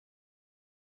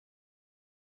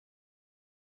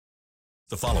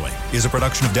The following is a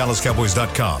production of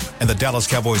DallasCowboys.com and the Dallas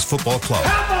Cowboys Football Club.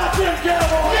 How about them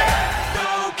Cowboys? Yeah!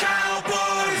 Go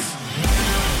Cowboys!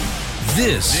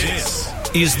 This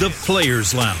is the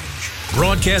Players Lounge,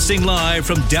 broadcasting live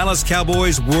from Dallas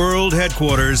Cowboys World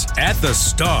Headquarters at the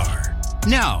Star.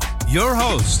 Now, your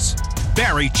hosts,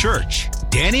 Barry Church,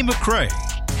 Danny McCray,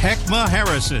 Heckma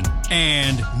Harrison,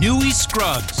 and Newy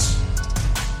Scruggs.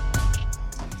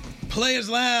 Players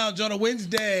Lounge on a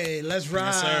Wednesday. Let's ride.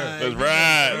 Yes, sir. Let's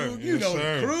ride. You know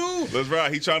the crew. Let's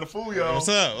ride. He trying to fool y'all. What's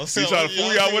up? What's up? He trying to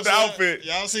fool y'all with the outfit.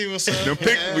 Y'all see what's up? Them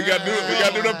picks. We got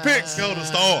to do them picks. Let's go to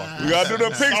Star. We got to do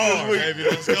them picks Star, this week. baby.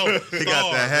 Let's go. He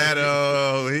got the hat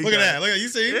on. Look at that. Look at you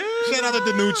see? Yeah. Shout out to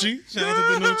Danucci. Shout out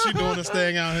to Danucci doing this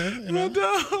thing out here. You know?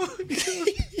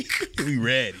 We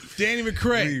ready. Danny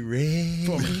McCray. We ready.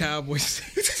 Former Cowboys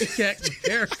safety.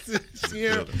 Harrison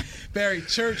here. Barry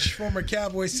Church, former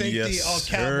Cowboys safety. Yes, all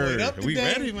Cowboyed up today. We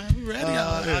ready, man. We ready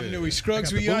out here. I'm Newy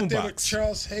Scruggs. Were you out there with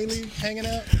Charles Haley hanging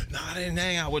out? No, I didn't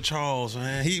hang out with Charles,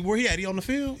 man. Where he at? He on the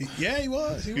field? Yeah, he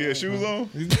was. He had shoes on?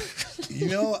 You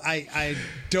know, I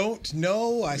don't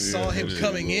know. I saw him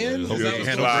coming in. He had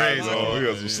some slides on. He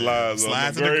had some slides on.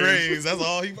 Slides in the graves. That's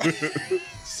all he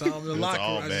saw him in the locker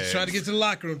room. I was just trying to get to the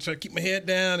locker room, try to keep my head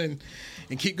down and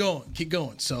keep going.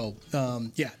 So,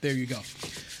 yeah, there you go.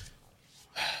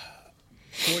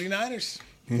 49ers.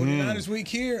 49ers week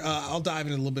here. I'll dive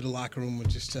in a little bit of locker room with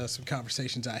just some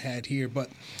conversations I had here.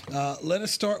 But let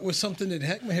us start with something that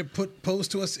Heckman had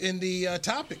posed to us in the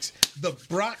topics. The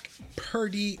Brock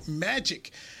Purdy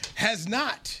magic has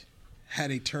not had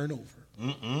a turnover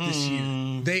this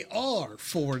year. They are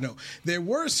 4-0. There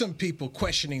were some people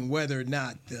questioning whether or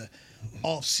not the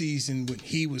offseason, when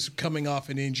he was coming off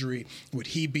an injury, would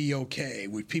he be okay?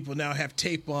 Would people now have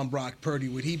tape on Brock Purdy?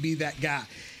 Would he be that guy?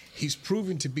 He's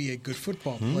proven to be a good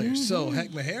football player. So,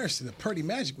 Heckma Harrison, the Purdy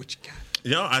magic, what you got?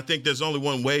 You know, I think there's only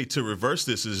one way to reverse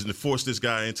this is to force this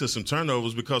guy into some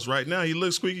turnovers because right now he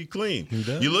looks squeaky clean.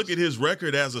 You look at his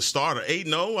record as a starter,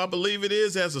 8-0, I believe it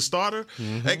is, as a starter,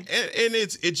 and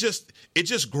it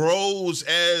just grows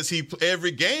as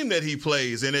every game that he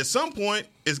plays, and at some point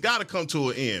it's got to come to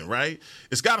an end, right?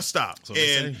 It's got to stop.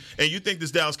 And you think this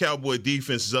Dallas Cowboy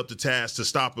defense is up to task to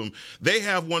stop him? They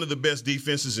have one of the best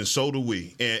defenses, and so do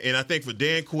we. And I think for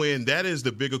Dan Quinn, that is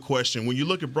the bigger question. When you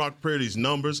look at Brock Purdy's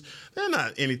numbers, they're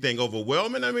not anything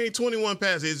overwhelming. I mean, 21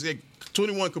 passes,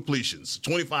 21 completions,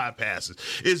 25 passes.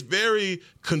 It's very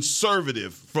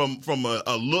conservative from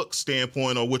a look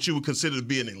standpoint or what you would consider to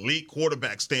be an elite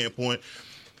quarterback standpoint.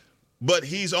 But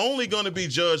he's only going to be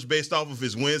judged based off of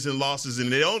his wins and losses,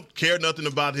 and they don't care nothing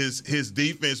about his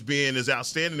defense being as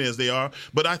outstanding as they are.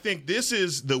 But I think this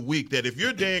is the week that if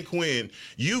you're Dan Quinn,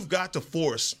 you've got to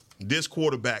force this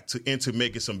quarterback into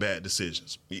making some bad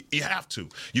decisions. You have to.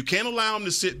 You can't allow him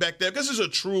to sit back there because it's a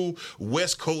true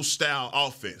West Coast style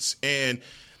offense. And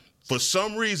for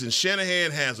some reason,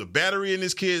 Shanahan has a battery in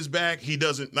his kid's back. He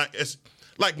doesn't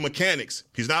like mechanics.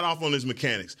 He's not off on his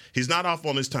mechanics. He's not off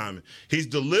on his timing. He's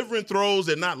delivering throws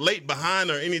that not late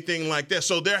behind or anything like that.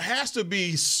 So there has to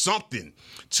be something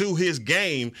to his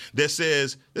game that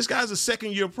says this guy's a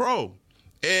second-year pro.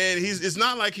 And it's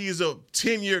not like he's a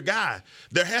 10-year guy.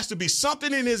 There has to be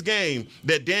something in his game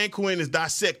that Dan Quinn is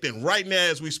dissecting right now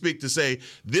as we speak to say,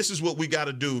 this is what we got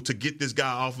to do to get this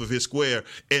guy off of his square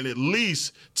and at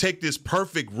least take this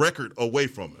perfect record away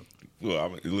from him.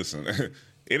 Well, listen,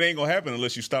 it ain't gonna happen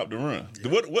unless you stop the run. Yeah.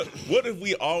 What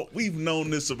if we've known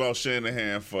this about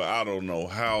Shanahan for I don't know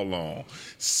how long?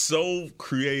 So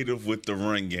creative with the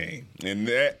run game, and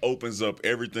that opens up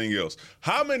everything else.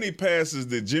 How many passes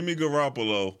did Jimmy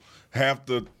Garoppolo have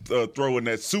to throw in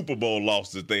that Super Bowl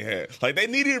loss that they had? Like they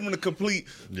needed him to complete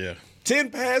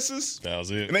 10 passes. That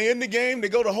was it. And they end the game, they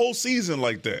go the whole season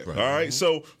like that. Right. All right.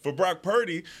 So for Brock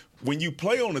Purdy, when you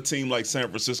play on a team like San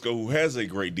Francisco who has a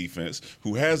great defense,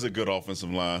 who has a good offensive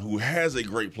line, who has a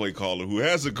great play caller, who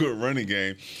has a good running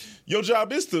game, your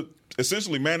job is to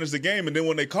essentially manage the game. And then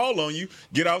when they call on you,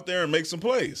 get out there and make some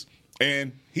plays.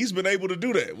 And he's been able to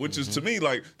do that, which is to me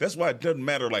like that's why it doesn't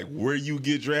matter like where you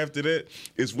get drafted at.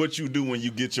 It's what you do when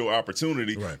you get your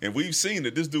opportunity. Right. And we've seen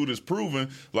that this dude has proven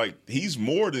like he's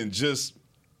more than just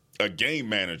a game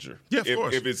manager. Yeah, of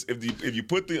course. If you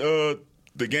put the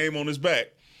game on his back,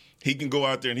 he can go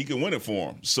out there and he can win it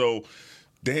for him. So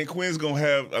Dan Quinn's going to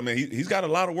have – I mean, he's got a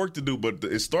lot of work to do, but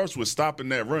it starts with stopping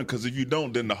that run because if you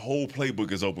don't, then the whole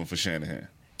playbook is open for Shanahan.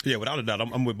 Yeah, without a doubt.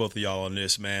 I'm with both of y'all on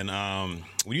this, man.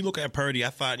 when you look at Purdy, I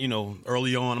thought,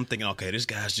 early on, I'm thinking, okay, this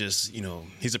guy's just,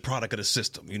 he's a product of the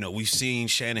system. We've seen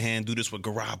Shanahan do this with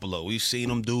Garoppolo. We've seen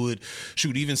him do it.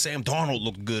 Shoot, even Sam Darnold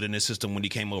looked good in this system when he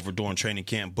came over during training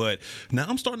camp. But now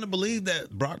I'm starting to believe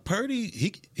that Brock Purdy,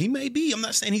 he may be, I'm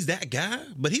not saying he's that guy,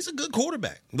 but he's a good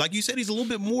quarterback. Like you said, he's a little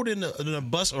bit more than a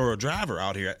bus or a driver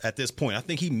out here at this point. I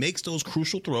think he makes those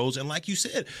crucial throws. And like you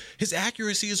said, his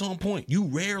accuracy is on point. You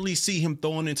rarely see him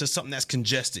throwing into something that's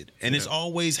congested. And it's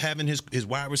always having his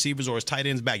wide receivers or his tight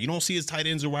ends back. You don't see his tight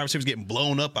ends or wide receivers getting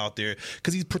blown up out there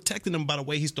because he's protecting them by the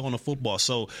way he's throwing the football.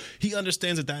 So he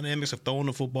understands the dynamics of throwing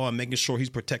the football and making sure he's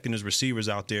protecting his receivers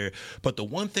out there. But the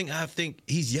one thing I think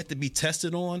he's yet to be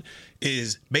tested on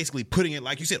is basically putting it,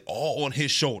 like you said, all on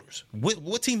his shoulders.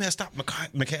 What team has stopped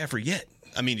McCaffrey yet?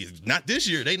 I mean, not this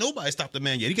year. Nobody stopped the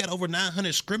man yet. He got over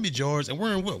 900 scrimmage yards, and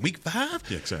we're in, week 5?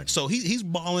 Yeah, exactly. So he's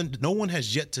balling. No one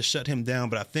has yet to shut him down.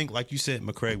 But I think, like you said,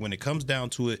 McCray, when it comes down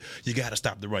to it, you got to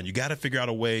stop the run. You got to figure out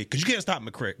a way, because you can't stop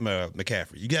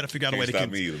McCaffrey. You got to figure out a way to stop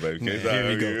me either, baby. Can't stop here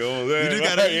we me. go. You You just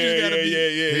got to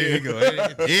Here you go.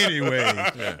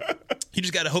 Anyway. You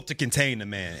just got to hope to contain the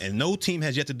man. And no team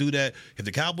has yet to do that. If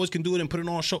the Cowboys can do it and put it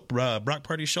on Brock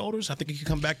Purdy's shoulders, I think he can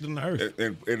come back to the earth.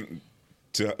 And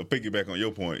to piggyback on your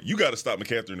point, you got to stop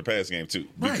McCaffrey in the pass game too,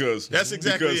 because That's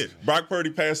exactly it. Brock Purdy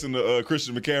passing to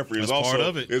Christian McCaffrey is also part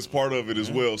of it. It's part of it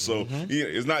as well. So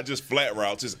it's not just flat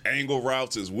routes; it's angle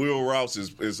routes, it's wheel routes,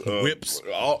 it's whips,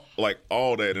 all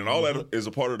that, and all that is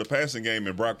a part of the passing game.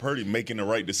 And Brock Purdy making the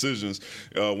right decisions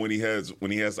when he has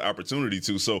the opportunity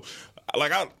to. So,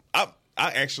 like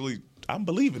I'm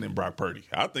believing in Brock Purdy.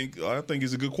 I think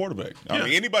he's a good quarterback. I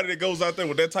mean, anybody that goes out there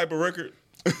with that type of record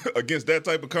against that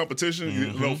type of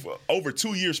competition, for over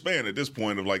 2-year span at this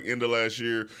point of like end of last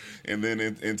year and then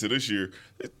into this year,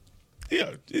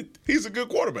 he's a good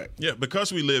quarterback. Yeah,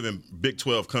 because we live in Big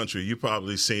 12 country, you've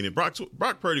probably seen it.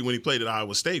 Brock Purdy, when he played at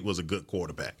Iowa State, was a good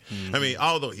quarterback. I mean,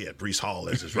 although he had Breece Hall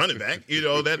as his running back,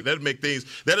 that'd make things,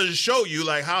 that'll just show you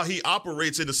like how he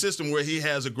operates in a system where he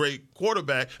has a great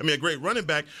a great running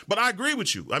back. But I agree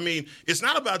with you. I mean, it's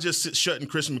not about just shutting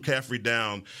Christian McCaffrey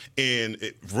down and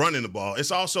running the ball.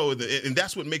 It's also, and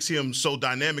that's what makes him so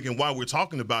dynamic and why we're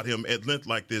talking about him at length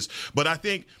like this. But I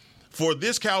think for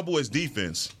this Cowboys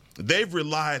defense, they've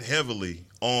relied heavily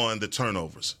on the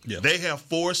turnovers. Yeah. They have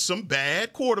forced some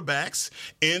bad quarterbacks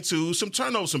into some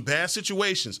turnovers, some bad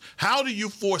situations. How do you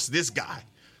force this guy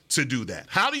to do that?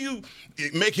 How do you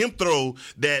make him throw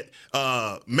that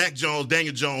Mac Jones,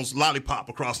 Daniel Jones lollipop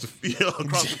across the field?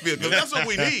 Because that's what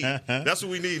we need. That's what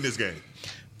we need in this game.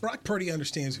 Brock Purdy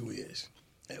understands who he is,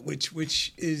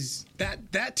 which is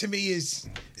that to me is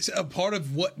a part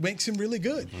of what makes him really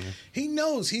good. Mm-hmm. He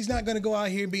knows he's not going to go out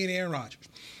here and be an Aaron Rodgers.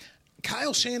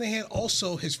 Kyle Shanahan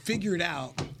also has figured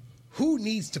out who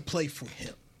needs to play for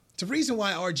him. It's the reason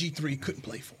why RG3 couldn't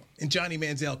play for him and Johnny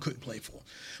Manziel couldn't play for him.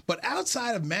 But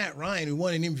outside of Matt Ryan, who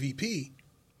won an MVP,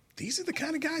 these are the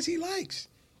kind of guys he likes.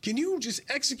 Can you just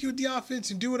execute the offense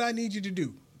and do what I need you to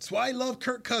do? That's why I love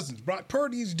Kirk Cousins. Brock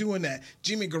Purdy is doing that.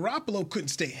 Jimmy Garoppolo couldn't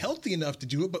stay healthy enough to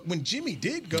do it, but when Jimmy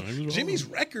did go, Jimmy's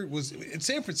record was in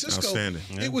San Francisco.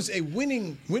 Yeah. It was a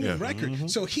winning record. Mm-hmm.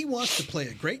 So he wants to play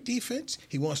a great defense.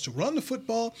 He wants to run the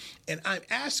football, and I'm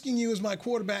asking you as my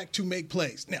quarterback to make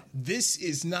plays. Now, this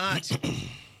is not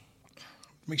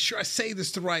 – make sure I say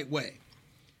this the right way.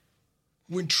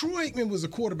 When Troy Aikman was a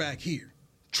quarterback here,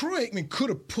 Troy Aikman could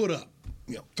have put up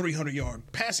 300-yard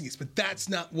passing games, but that's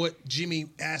not what Jimmy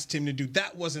asked him to do.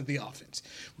 That wasn't the offense.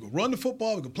 We're going to run the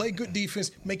football, we're going to play good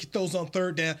defense, make your throws on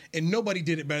third down, and nobody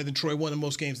did it better than Troy won the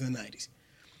most games in the 90s.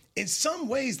 In some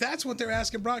ways, that's what they're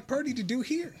asking Brock Purdy to do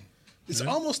here. It's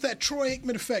almost that Troy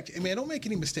Aikman effect. I mean, don't make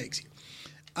any mistakes here.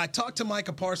 I talked to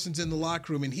Micah Parsons in the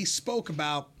locker room, and he spoke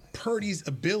about Purdy's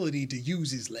ability to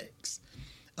use his legs.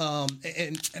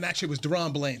 And actually it was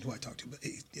Deron Bland who I talked to. But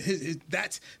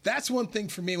that's one thing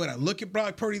for me when I look at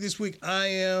Brock Purdy this week,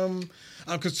 I'm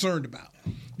concerned about.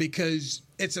 Because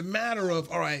it's a matter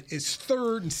of, all right, it's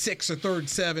 3rd and 6 or 3rd and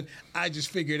 7. I just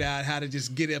figured out how to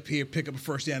just get up here, pick up a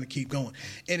first down, and keep going.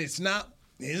 And it's not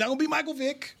going to be Michael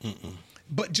Vick.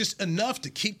 But just enough to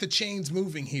keep the chains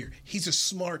moving here. He's a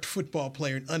smart football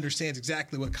player and understands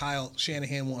exactly what Kyle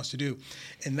Shanahan wants to do.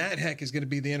 And that, heck, is going to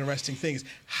be the interesting thing is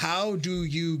how do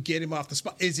you get him off the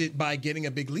spot? Is it by getting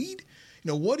a big lead?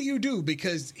 What do you do?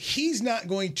 Because he's not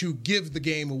going to give the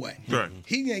game away. Right.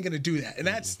 He ain't going to do that. And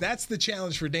that's the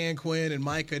challenge for Dan Quinn and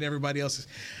Micah and everybody else.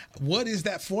 What is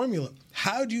that formula?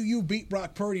 How do you beat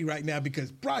Brock Purdy right now?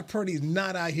 Because Brock Purdy is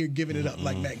not out here giving it up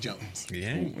like Mac Jones.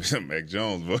 Yeah. Mac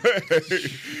Jones, boy.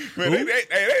 Man,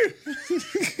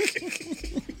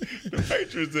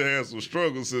 Patriots have had some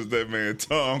struggles since that man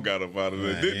Tom got up out of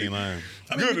there, didn't he? Lying.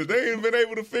 Goodness, they ain't been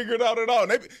able to figure it out at all.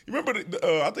 You remember,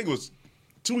 I think it was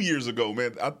 2 years ago,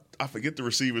 man. I forget the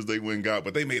receivers they went and got,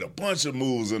 but they made a bunch of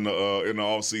moves in the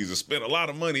offseason, spent a lot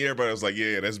of money. Everybody was like,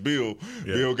 yeah, that's Bill.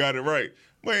 Yeah. Bill got it right.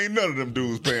 Well, ain't none of them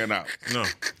dudes paying out. No.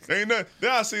 Ain't none.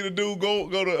 Then I see the dude go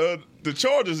to the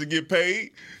Chargers and get paid.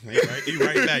 He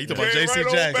right back. You talking about J.C.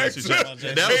 Jackson.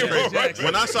 That was crazy.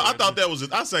 When I thought that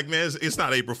was, I was like, man, it's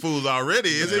not April Fool's already,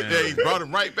 is it? They brought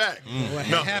him right back. What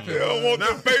happened? They don't want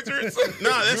them Patriots.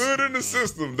 That's good in the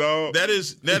system, dog. That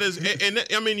is, and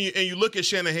I mean, you look at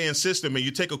Shanahan's system, and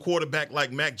you take a quarterback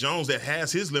like Mac Jones that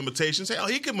has his limitations. Hell,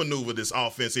 he can maneuver this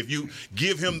offense if you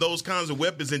give him those kinds of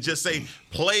weapons and just say,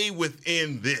 play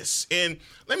within this. And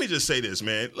let me just say this,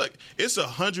 man. Look, it's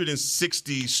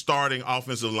 160 starting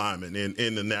offensive linemen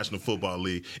in the National Football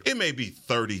League. It may be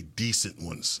 30 decent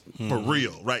ones for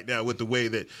real right now with the way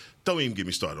that. Don't even get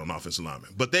me started on offensive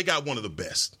linemen, but they got one of the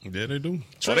best. Yeah, they do.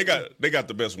 So they got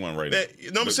the best one right now.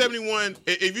 Number 71.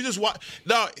 If you just watch,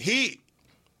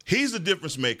 he's the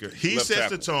difference maker. He left sets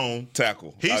tackle. the tone.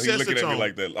 Tackle. He sets looking the tone. at me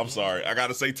like that. I'm sorry. I got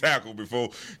to say tackle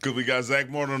because we got Zach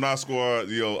Martin on our squad.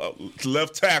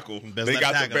 Left tackle. They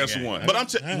got the best one.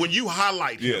 But when you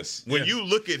highlight him, Yes. when you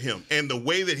look at him and the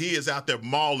way that he is out there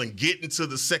mauling, getting to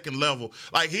the second level,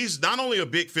 like he's not only a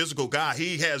big physical guy,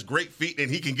 he has great feet and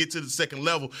he can get to the second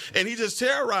level and he just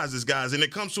terrorizes guys. And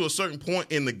it comes to a certain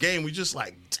point in the game, we just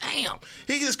like, damn,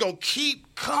 he just gonna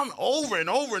keep coming over and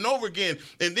over and over again.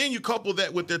 And then you couple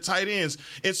that with their tight ends.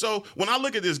 And so when I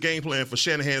look at this game plan for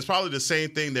Shanahan, it's probably the same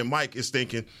thing that Mike is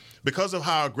thinking. Because of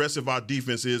how aggressive our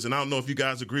defense is, and I don't know if you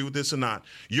guys agree with this or not,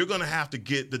 you're going to have to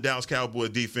get the Dallas Cowboy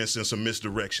defense in some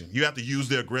misdirection. You have to use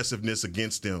their aggressiveness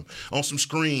against them on some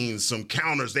screens, some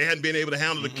counters. They hadn't been able to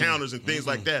handle the counters and things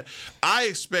like that. I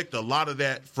expect a lot of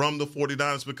that from the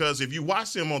 49ers because if you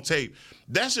watch them on tape,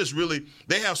 that's just really –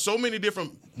 they have so many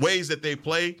different ways that they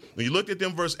play. When you look at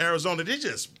them versus Arizona, they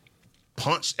just –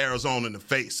 punched Arizona in the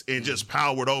face and just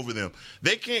powered over them.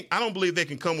 They can't. I don't believe they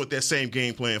can come with that same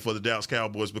game plan for the Dallas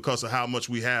Cowboys because of how much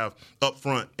we have up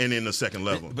front and in the second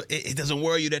level. But it doesn't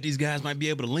worry you that these guys might be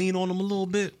able to lean on them a little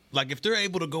bit. Like if they're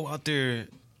able to go out there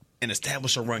and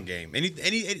establish a run game,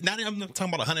 I'm not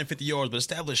talking about 150 yards, but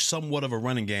establish somewhat of a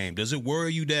running game. Does it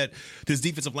worry you that this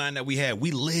defensive line that we have, we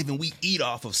live and we eat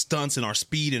off of stunts and our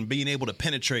speed and being able to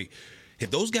penetrate? If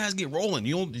those guys get rolling,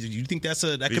 you think that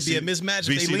could be a mismatch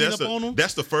if they lean up on them?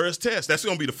 That's the first test. That's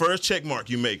going to be the first check mark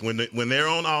you make when they're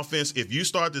on offense. If you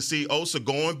start to see Osa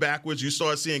going backwards, you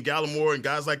start seeing Gallimore and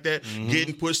guys like that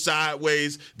getting pushed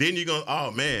sideways, then you're going, oh,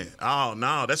 man, oh,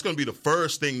 no. That's going to be the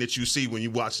first thing that you see when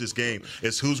you watch this game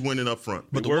is who's winning up front.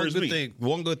 But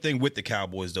one good thing with the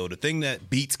Cowboys, though, the thing that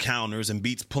beats counters and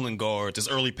beats pulling guards is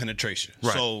early penetration.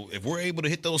 Right. So if we're able to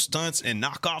hit those stunts and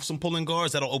knock off some pulling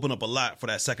guards, that'll open up a lot for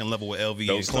that second level with LV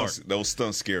and Clark. Those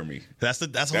stunts scare me. That's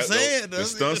what I'm saying. The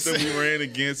stunts that we ran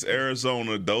against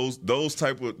Arizona, those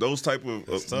type of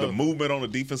the movement on the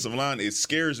defensive line, it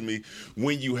scares me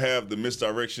when you have the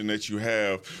misdirection that you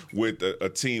have with a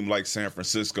team like San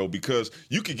Francisco because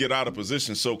you could get out of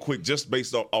position so quick just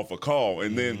based off a call,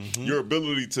 and then your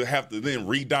ability to have to then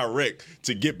redirect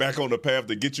to get back on the path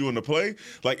to get you in the play.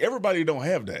 Like everybody don't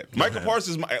have that. Michael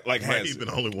Parsons has he's been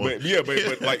the only one.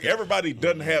 But like everybody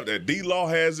doesn't have that. D-Law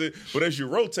has it, but as you're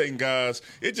rotating guys,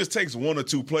 it just takes one or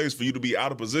two plays for you to be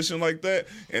out of position like that,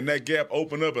 and that gap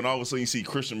open up, and all of a sudden you see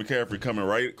Christian McCaffrey coming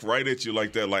right at you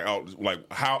like that.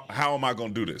 Like how am I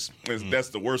going to do this? That's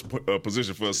the worst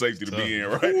position for a safety to be in,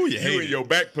 right? Ooh, you in your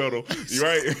back pedal,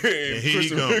 right? And here he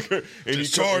comes. And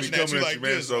Just charging at you like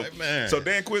this, So, like, man. so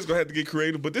Dan Quinn's gonna have to get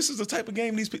creative, but this is the type of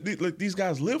game these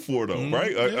guys live for, though,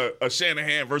 right? A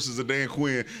Shanahan versus a Dan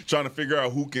Quinn trying to figure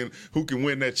out who can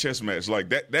win that chess match. Like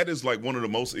that is like one of the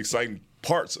most exciting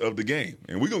parts of the game,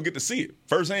 and we're gonna get to see it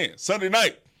firsthand Sunday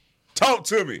night. Talk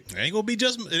to me. It ain't gonna be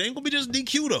just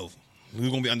DQ though. We're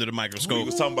gonna be under the microscope. We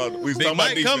was talking about Big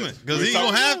Mike coming because he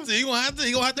gonna have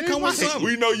to come with something.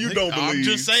 We know you don't believe. I'm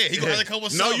just saying he gonna have to come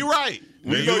with something. No, you're right.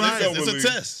 We know you don't It's believe. a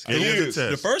test. It is a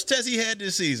test. The first test he had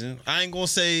this season, I ain't gonna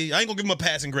give him a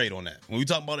passing grade on that. When we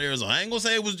talk about Arizona, I ain't gonna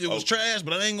say it was trash,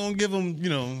 but I ain't gonna give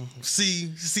him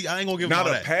C. I ain't gonna give him Not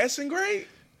all a that. passing grade.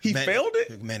 He failed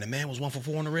it. Man, the man was 1 for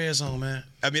 4 in the red zone, man.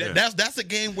 I mean, that's a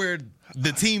game where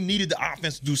the team needed the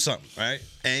offense to do something, right?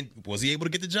 And was he able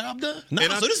to get the job done? No.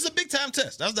 So this is a big time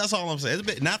test. That's all I'm saying. It's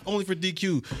a bit, not only for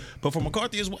DQ, but for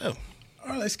McCarthy as well. All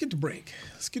right, let's get to break.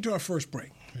 Let's get to our first break.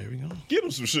 There we go. Give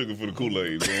him some sugar for the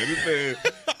Kool-Aid, man. This man,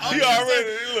 he already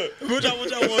look. What y'all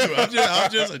want to do?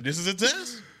 I'm just. This is a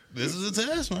test. This is a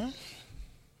test, man.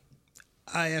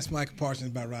 I asked Michael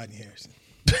Parsons about Rodney Harrison.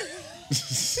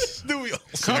 Do we?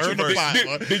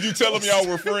 Did you tell him y'all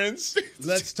were friends?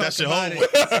 Let's talk That's your about homework.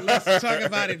 it. Let's talk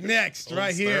about it next,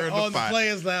 right here stirring the on the pot.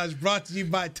 Players Lounge, brought to you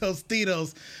by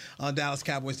Tostitos on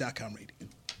DallasCowboys.com radio.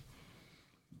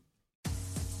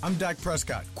 I'm Dak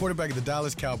Prescott, quarterback of the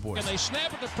Dallas Cowboys. And they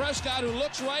snap it to Prescott, who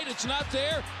looks right. It's not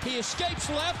there. He escapes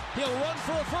left. He'll run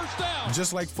for a first down.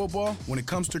 Just like football, when it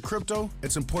comes to crypto,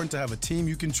 it's important to have a team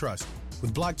you can trust.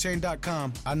 With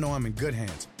Blockchain.com, I know I'm in good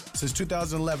hands. Since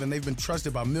 2011, they've been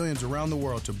trusted by millions around the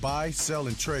world to buy, sell,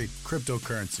 and trade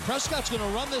cryptocurrency. Prescott's going to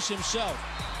run this himself.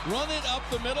 Run it up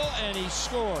the middle, and he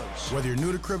scores. Whether you're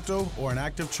new to crypto or an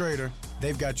active trader,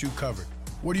 they've got you covered.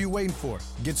 What are you waiting for?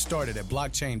 Get started at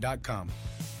Blockchain.com.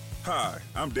 Hi,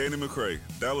 I'm Danny McCray,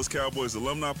 Dallas Cowboys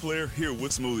alumni player here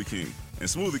with Smoothie King. And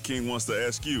Smoothie King wants to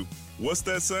ask you, what's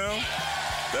that sound?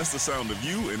 That's the sound of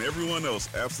you and everyone else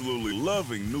absolutely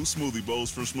loving new smoothie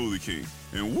bowls from Smoothie King.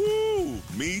 And woo,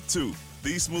 me too.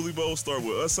 These smoothie bowls start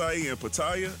with acai and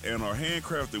pitaya and are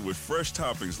handcrafted with fresh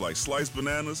toppings like sliced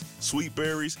bananas, sweet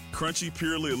berries, crunchy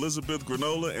Purely Elizabeth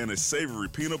granola, and a savory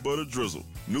peanut butter drizzle.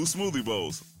 New smoothie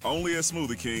bowls, only at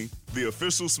Smoothie King, the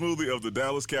official smoothie of the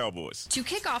Dallas Cowboys. To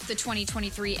kick off the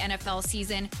 2023 NFL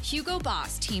season, Hugo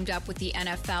Boss teamed up with the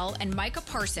NFL and Micah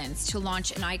Parsons to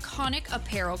launch an iconic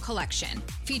apparel collection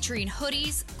featuring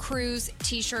hoodies, crews,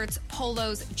 t-shirts,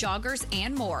 polos, joggers,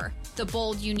 and more. The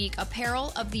bold, unique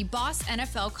apparel of the Boss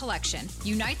NFL collection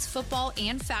unites football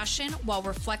and fashion while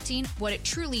reflecting what it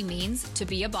truly means to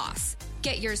be a boss.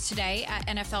 Get yours today at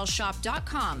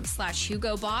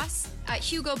nflshop.com/HugoBoss, at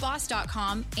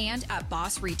HugoBoss.com, and at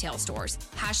Boss retail stores.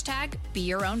 Hashtag be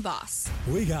your own boss.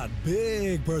 We got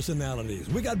big personalities.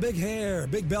 We got big hair,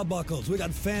 big belt buckles. We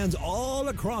got fans all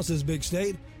across this big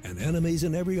state and enemies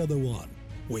in every other one.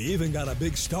 We even got a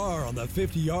big star on the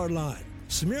 50-yard line.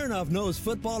 Smirnoff knows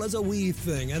football is a we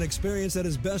thing, an experience that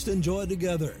is best enjoyed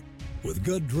together. With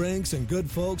good drinks and good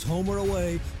folks home or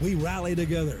away, we rally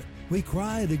together. We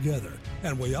cry together,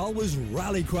 and we always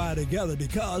rally cry together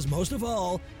because, most of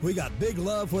all, we got big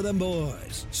love for them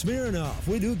boys. Smirnoff,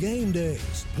 we do game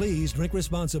days. Please drink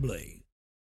responsibly.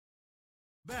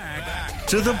 Back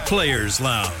to the Players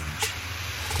Lounge.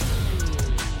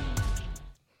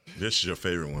 This is your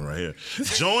favorite one right here.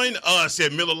 Join us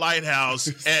at Miller Lite House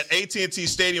at AT&T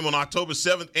Stadium on October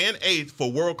 7th and 8th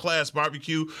for world-class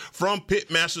barbecue from pit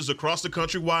masters across the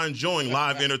country while enjoying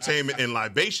live entertainment and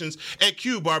libations at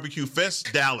Q Barbecue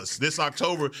Fest Dallas. This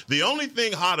October, the only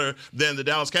thing hotter than the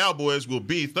Dallas Cowboys will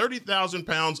be 30,000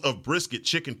 pounds of brisket,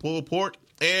 chicken, pulled pork,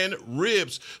 and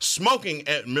ribs smoking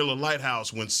at Miller Lite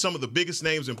House when some of the biggest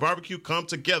names in barbecue come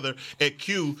together at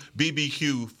Q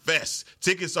BBQ Fest.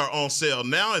 Tickets are on sale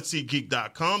now at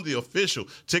SeatGeek.com, the official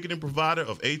ticketing provider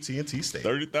of AT&T Stadium.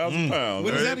 30,000 pounds.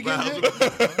 What is that again?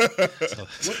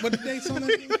 What the date's on that?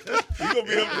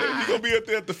 You gonna be up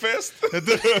there at the fest?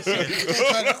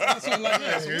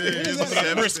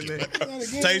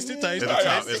 Taste it.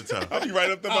 I'll be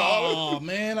right up there by all of Oh,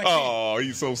 man. I can't. Oh,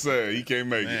 he's so sad. He can't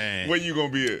make it. Where you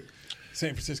gonna be at?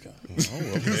 San Francisco.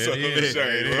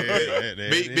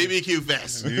 BBQ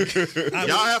Fest.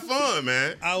 Y'all have fun,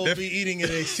 man. I will be eating at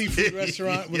a seafood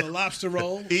restaurant with a lobster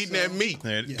roll. Eating that meat.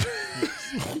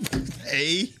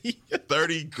 Hey,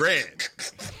 30 grand.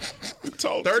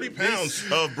 30 pounds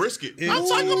of brisket. I'm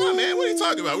talking about, man. What are you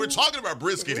talking about? We're talking about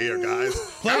brisket here, guys.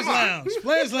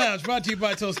 Players Lounge, brought to you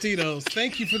by Tostitos.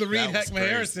 Thank you for the Reed Heckman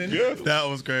Harrison. Yeah. That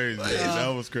was crazy. That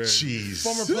was crazy. Jeez.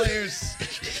 Former players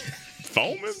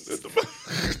Foreman?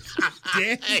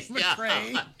 Danny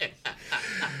McCray,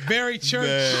 Barry Church.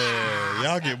 Man,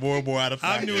 y'all get more and more out of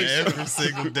I'm pocket new as every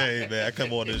single day, man. I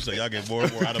come on this show, y'all get more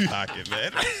and more out of pocket,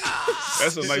 man.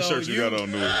 That's a nice shirt you got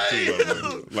on, new too,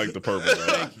 man. Like the purple.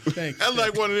 Thank you. I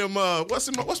like one of them.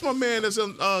 What's my man that's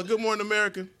in Good Morning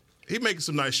America? He making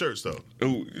some nice shirts though.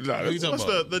 Ooh, nah, Who you talking What's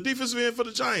about? the defensive end for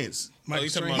the Giants? Michael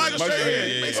talking Strahan. about- Michael Strahan. Yeah,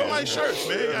 He makes some nice shirts,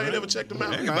 man. I ain't never checked them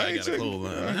out. Everybody got a clothes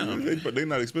line. They're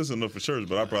not expensive enough for shirts,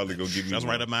 but I probably go give you. That's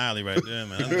one. right up my alley right there,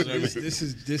 man. This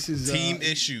is Team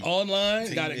issue. Online.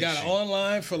 Team Got it issue.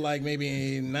 online for like maybe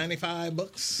 $95.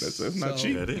 That's not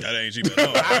cheap. That is. That ain't cheap at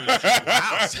all.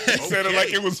 Wow. He said it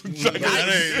like it was. But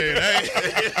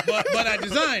I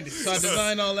designed it. So I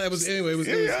designed all that. It was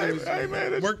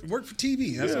worked for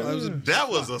TV. That's what I was. That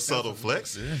was a subtle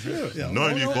flex. Yeah.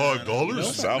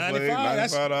 $95. South Lake,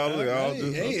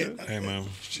 $95. Hey, man.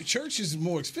 Church is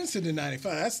more expensive than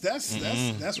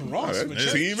 $95. That's wrong. That's But team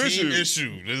church- Team issue.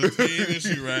 issue. There's a team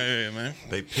issue right here, man.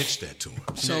 They pitched that to him.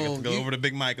 So Go over to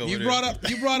Big Mike over you there. brought up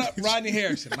Rodney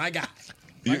Harrison, my guy.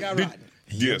 My guy Rodney.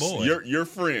 Yes, your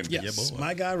friend. Yes,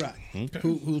 my guy Rodney,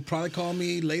 who'll probably call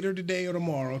me later today or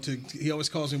tomorrow. He always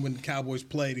calls me when the Cowboys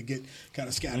play to get kind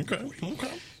of scattered.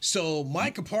 Okay. So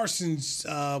Micah Parsons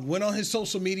went on his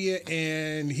social media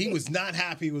and he was not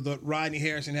happy with what Rodney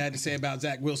Harrison had to say about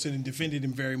Zach Wilson and defended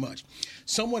him very much.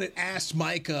 Someone had asked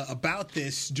Micah about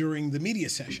this during the media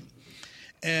session,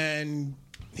 and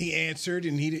he answered,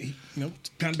 and he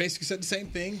kind of basically said the same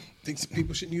thing. Thinks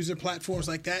people shouldn't use their platforms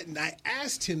like that. And I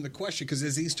asked him the question because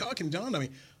as he's talking, John,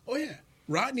 oh yeah,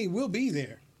 Rodney will be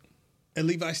there at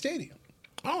Levi Stadium.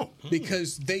 Oh,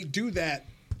 because they do that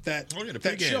that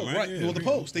show, right? Yeah, well, the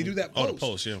post. They do that post, the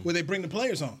post, yeah, where they bring the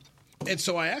players on. And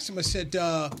so I asked him. I said,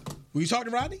 "Will you talk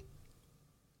to Rodney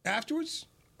afterwards,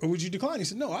 or would you decline?" He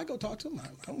said, "No, I go talk to him.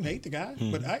 I don't hate the guy,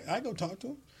 but I go talk to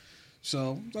him." So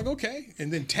I was like, okay.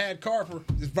 And then Tad Carper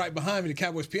is right behind me, the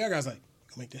Cowboys PR guy. I was like,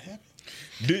 go make that happen.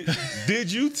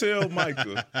 Did you tell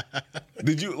Micah?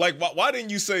 Did you why didn't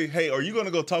you say, "Hey, are you going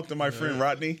to go talk to my friend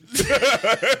Rodney"?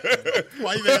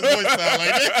 Why you made his voice sound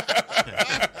like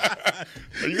that?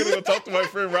 Are you going to go talk to my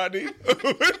friend Rodney?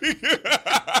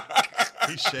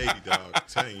 He's shady, dog. I'm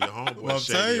telling you, your homeboy. Well, I'm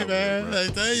telling you, man.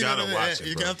 You gotta watch it.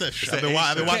 You bro. got that. I've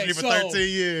been watching you for 13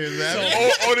 years,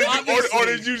 man. Or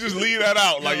did you just leave that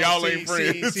out like y'all ain't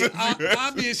friends? See,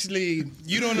 obviously,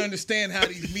 you don't understand how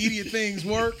these media things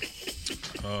work.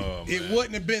 It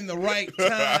wouldn't have been the right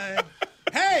time.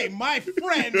 Hey, my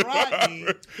friend Rodney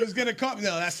was gonna call me.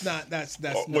 No, that's not. That's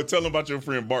well, tell him about your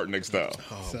friend Bart next time.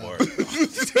 Bart.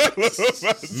 Tell him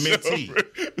about Minty.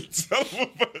 Tell him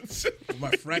about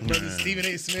my frat brother Stephen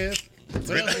A. Smith. What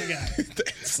else we got?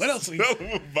 What else we got?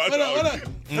 What else?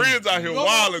 Friends out here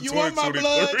wild in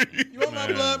 2023. You want my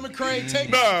blood, McCray? Take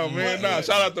it. Nah, man, nah.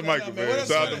 Shout out to Micah, man.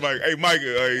 Shout out to Micah. Hey,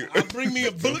 Micah. Hey. Bring me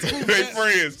a bulletproof Hey, vest.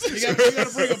 friends. You got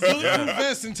to bring a bulletproof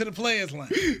vest into the players'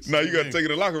 line. No, you got to take it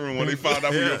to the locker room when they find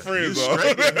out who your friends are.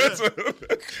 It's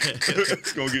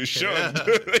going to get shunned.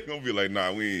 They're going to be like,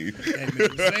 nah, we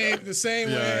ain't. The same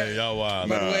way. Y'all wild.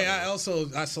 By the way, I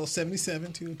saw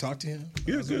 77 too. Talked to him.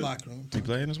 He was in the locker room. You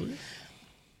playing this week?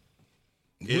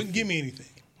 Wouldn't give me anything.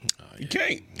 You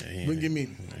can't. Wouldn't give me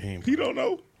anything. He don't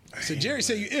know. So Jerry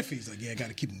said you iffy. He's like, yeah, I got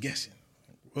to keep him guessing.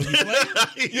 Well, you play?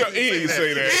 He ain't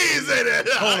say that. He didn't say that.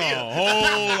 Hold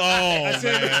on. I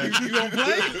said, you gonna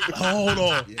play? Hold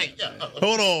on.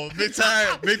 Hold on. Big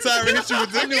time hit you with I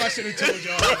this. knew I should have told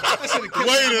y'all. I should have kept Wait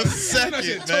a I second,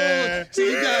 should've man.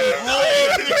 See, you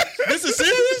got This is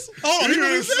serious? Hold on. He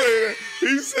didn't say that.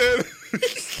 He said.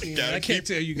 I can't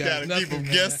tell you guys gotta nothing. keep 'em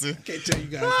man. guessing. I can't tell you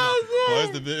guys.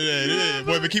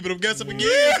 Boy, been keeping them guessing for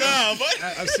years now, boy.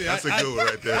 That's a good one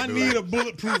right there. I need a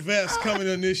bulletproof vest coming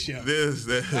on this show. That's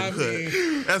good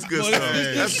stuff.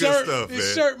 This That's shirt, good stuff, man.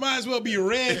 This shirt might as well be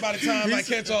red by the time I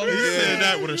catch all He these. said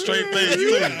that with a straight face.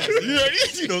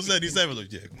 You know, 77. Look,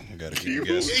 yeah, I gotta keep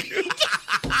guessing.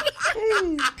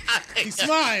 He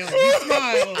smiled.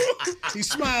 He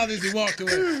smiled as he walked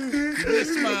away. He did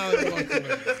smile as he walked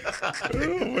away. Oh,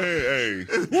 man, hey.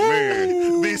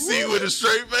 Man. BC with a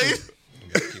straight face. I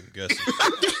gotta keep guessing.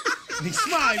 And he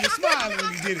smiled. He was smiling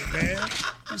when he did it, man.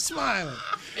 He was smiling.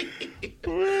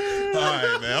 All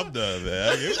right, man. I'm done,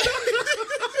 man.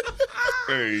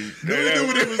 Hey. Knew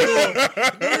what he was doing.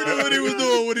 Knew what he was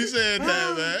doing when he said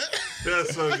that, man.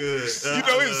 That's so good. You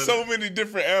know, there's so many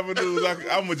different avenues.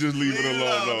 I'm going to just leave it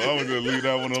alone, though. I'm going to just leave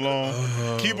that one alone.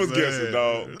 Keep us guessing,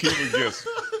 dog. Keep us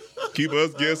guessing. Keep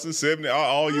us guessing. 70,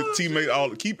 all your teammates,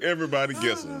 keep everybody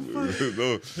guessing.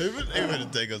 They better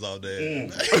take us all day.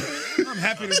 I'm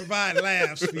happy to provide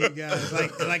laughs for you guys,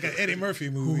 like an Eddie Murphy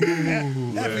movie.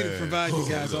 Happy to provide you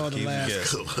guys all the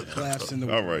laughs in the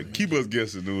world. All right. Keep us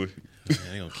guessing, dude. Man,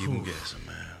 they going to keep them guessing,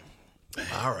 man.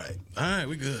 All right,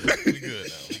 we good. We good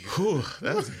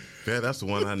now. That's the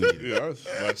one I needed. Yeah, I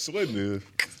was sweating it.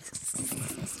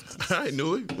 All right,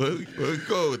 Newey. Where we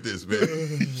go with this, man?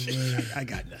 I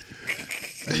got nothing.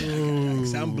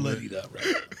 I'm bloodied up right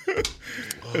now.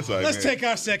 Let's take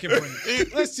our second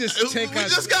break. Let's just take We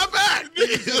just got back.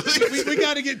 we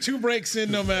got to get 2 breaks in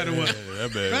no matter what.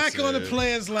 Back on the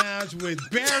Players Lounge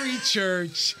with Barry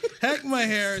Church, Heckma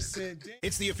Harrison.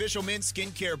 It's the official men's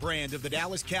skincare brand of the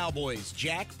Dallas Cowboys,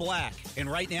 Jack Black. And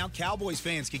right now, Cowboys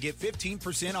fans can get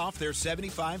 15% off their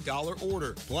 $75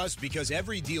 order. Plus, because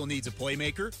every deal needs a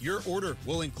playmaker, your order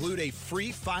will include a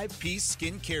free 5-piece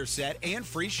skincare set and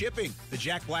free shipping. The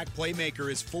Jack Black Playmaker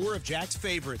is 4 of Jack's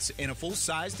favorites and a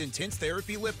full-sized intense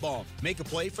therapy lip balm. Make a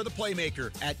play for the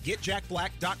Playmaker at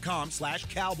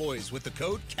getjackblack.com/Cowboys with the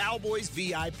code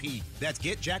CowboysVIP. That's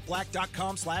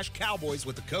getjackblack.com/Cowboys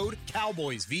with the code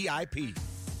CowboysVIP.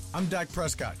 I'm Dak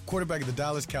Prescott, quarterback of the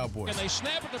Dallas Cowboys. And they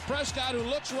snap it to Prescott, who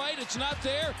looks right. It's not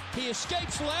there. He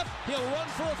escapes left. He'll run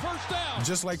for a first down.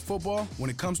 Just like football, when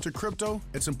it comes to crypto,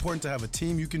 it's important to have a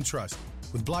team you can trust.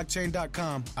 With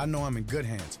blockchain.com, I know I'm in good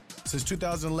hands. Since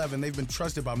 2011, they've been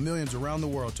trusted by millions around the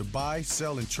world to buy,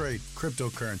 sell, and trade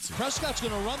cryptocurrency. Prescott's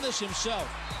going to run this himself.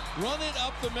 Run it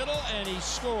up the middle, and he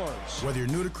scores. Whether you're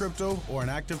new to crypto or an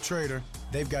active trader,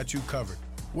 they've got you covered.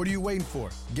 What are you waiting for?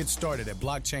 Get started at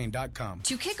blockchain.com.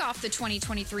 To kick off the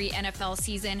 2023 NFL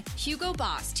season, Hugo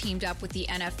Boss teamed up with the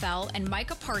NFL and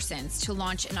Micah Parsons to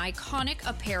launch an iconic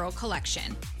apparel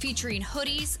collection featuring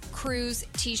hoodies, crews,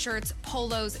 t-shirts,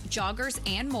 polos, joggers,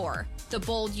 and more. The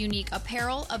bold, unique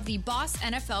apparel of the Boss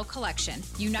NFL collection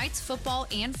unites football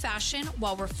and fashion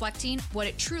while reflecting what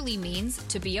it truly means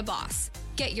to be a boss.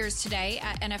 Get yours today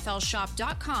at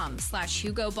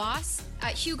nflshop.com/HugoBoss,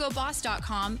 at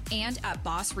HugoBoss.com, and at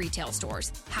Boss retail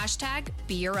stores.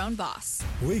 #Be your own boss.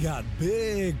 We got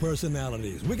big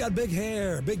personalities. We got big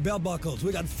hair, big belt buckles.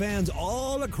 We got fans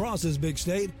all across this big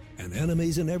state and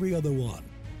enemies in every other one.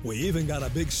 We even got a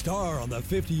big star on the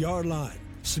 50-yard line.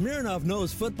 Smirnoff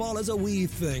knows football is a we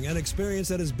thing, an experience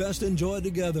that is best enjoyed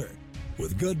together.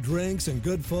 With good drinks and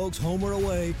good folks home or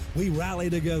away, we rally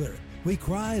together. We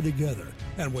cry together,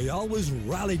 and we always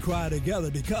rally cry together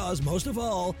because, most of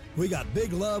all, we got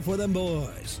big love for them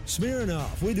boys.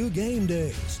 Smirnoff, we do game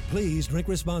days. Please drink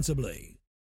responsibly.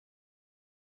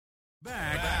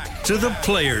 Back to the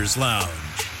Players Lounge.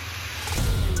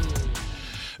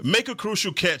 Make a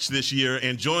crucial catch this year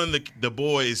and join the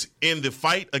boys in the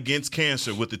fight against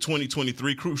cancer with the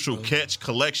 2023 Crucial Catch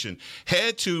Collection.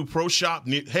 Head to a pro shop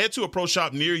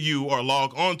near you or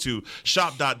log on to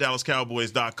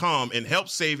shop.dallascowboys.com and help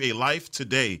save a life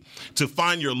today. To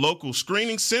find your local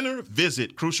screening center,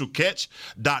 visit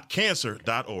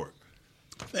crucialcatch.cancer.org.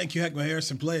 Thank you, Heckma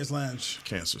Harrison, Players Lounge.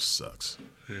 Cancer sucks.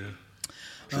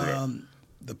 Yeah.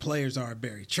 The players are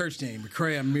Barry Church, Danny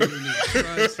McCray. I'm merely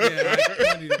trust. Yeah,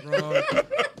 I did it wrong.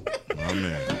 Oh,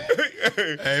 man.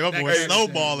 Hey, my boy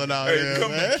snowballing out here,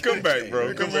 man. Come back,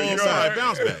 bro. Come back. All right,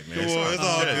 bounce back, man. Come on, it's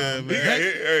all good, man.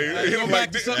 He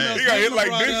got hit like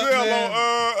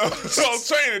Denzel on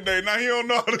Training Day. Now he don't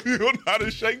know how to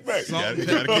shake back. Y'all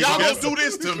gonna do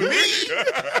this to me?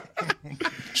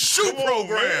 Shoot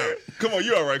program. Come on,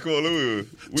 you all right, cool.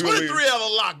 23 hour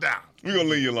lockdown. We're going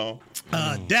to leave you alone.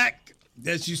 Dak,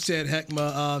 as you said,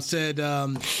 Heckma, said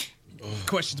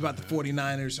questions about the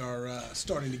 49ers are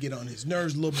starting to get on his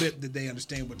nerves a little bit. Did they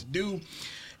understand what to do?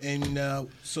 And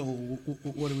so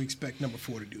what do we expect number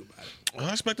 4 to do about it? I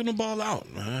expect him to ball out.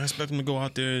 I expect him to go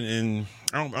out there and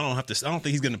I don't think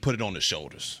he's going to put it on his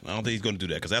shoulders. I don't think he's going to do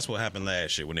that because that's what happened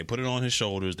last year. When they put it on his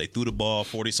shoulders, they threw the ball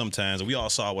 40-some times, and we all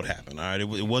saw what happened. All right, it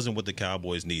wasn't what the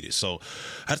Cowboys needed. So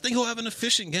I think he'll have an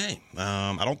efficient game.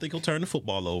 I don't think he'll turn the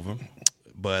football over.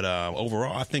 But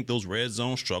overall, I think those red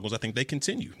zone struggles, I think they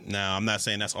continue. Now, I'm not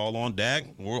saying that's all on Dak.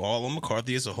 We're all on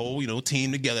McCarthy as a whole,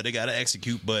 team together. They got to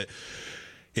execute. But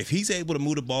if he's able to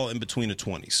move the ball in between the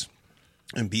 20s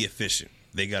and be efficient,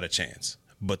 they got a chance.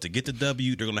 But to get the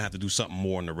W, they're going to have to do something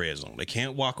more in the red zone. They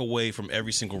can't walk away from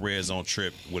every single red zone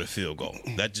trip with a field goal.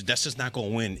 That's just not going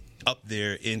to win up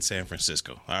there in San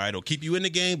Francisco. All right, it'll keep you in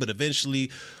the game, but eventually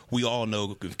we all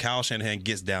know if Kyle Shanahan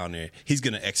gets down there, he's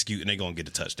going to execute and they're going to get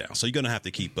a touchdown. So you're going to have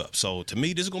to keep up. So to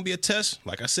me, this is going to be a test,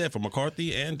 like I said, for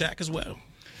McCarthy and Dak as well.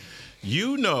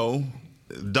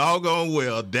 Doggone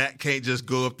well, Dak can't just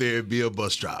go up there and be a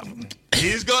bus driver.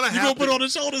 He's going to have to put on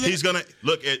his shoulders. He's going to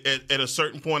look at a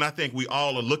certain point. I think we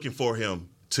all are looking for him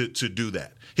to do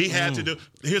that. He had to do.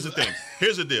 Here's the thing.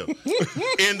 Here's the deal.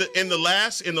 In the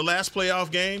last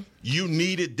playoff game, you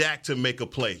needed Dak to make a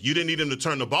play. You didn't need him to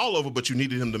turn the ball over, but you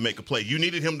needed him to make a play. You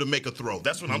needed him to make a throw.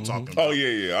 That's what I'm talking about. Oh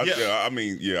yeah.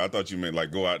 I thought you meant like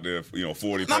go out there,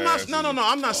 40 passes. No.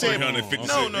 I'm not saying. No.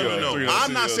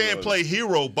 I'm not saying play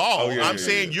hero ball. I'm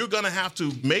saying you're going to have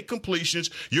to make completions.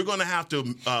 You're going to have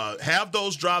to have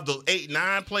those drives, those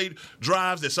 8-9 play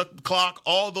drives that suck the clock,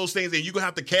 all those things, and you're going to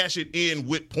have to cash it in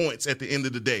with points at the end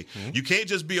of the day. You can't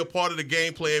just be a part of the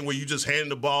game plan where you just handing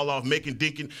the ball off, making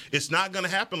dinking. It's not going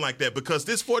to happen like that because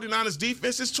this 49ers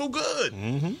defense is too good.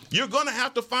 You're going to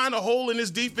have to find a hole in this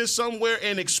defense somewhere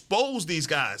and expose these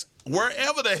guys.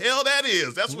 Wherever the hell that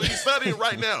is. That's what he's studying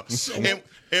right now.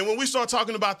 And when we start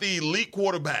talking about the elite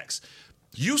quarterbacks,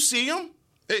 you see them.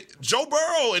 Joe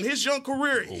Burrow in his young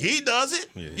career, he does it.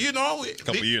 Yeah. A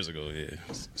couple years ago, yeah.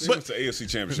 So it's the AFC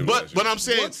Championship. But I'm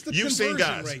saying what's the you've seen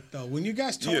guys. Rate, though, when you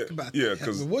guys talk about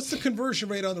that, what's the conversion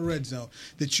rate on the red zone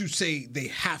that you say they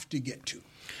have to get to?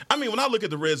 I mean, when I look at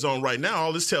the red zone right now,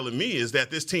 all it's telling me is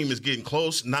that this team is getting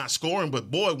close, not scoring.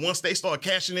 But, boy, once they start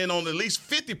cashing in on at least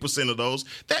 50% of those,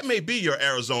 that may be your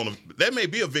Arizona. That may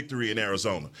be a victory in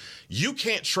Arizona. You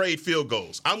can't trade field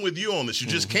goals. I'm with you on this. You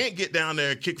just can't get down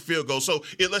there and kick field goals. So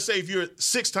let's say if you're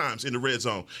 6 times in the red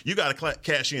zone, you got to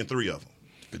cash in 3 of them.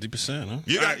 50%, huh?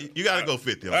 You got to go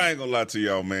 50. I ain't gonna lie to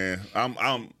y'all, man.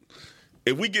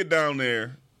 If we get down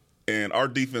there and our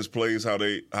defense plays how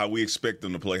we expect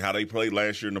them to play, how they played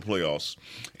last year in the playoffs,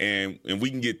 and we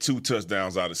can get 2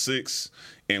 touchdowns out of 6,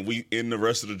 and we in the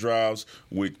rest of the drives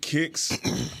with kicks,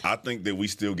 I think that we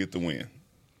still get the win.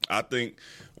 I think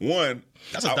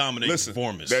that's a dominating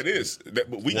performance. That is.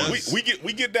 But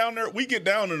we get down there. We get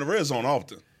down in the red zone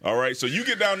often. All right, so you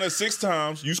get down there 6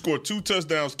 times, you score 2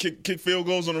 touchdowns, kick field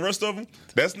goals on the rest of them.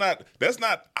 That's not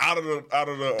out of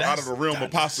the realm of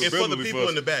possibility. And for the people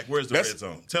in the back, where's the red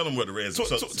zone? Tell them where the red zone.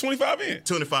 25 in.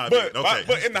 25 in. Okay.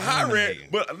 But in the high red.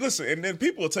 But listen, and then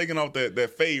people are taking off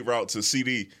that fade route to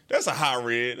CD. That's a high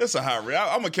red.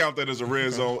 I'm gonna count that as a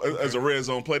red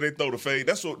zone play. They throw the fade.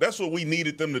 That's what we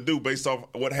needed them to do based off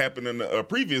what happened in the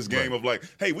previous game of like,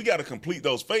 hey, we got to complete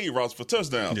those fade routes for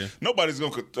touchdowns. Yeah. Nobody's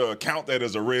gonna count that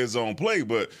as a red zone play,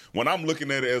 but when I'm looking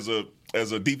at it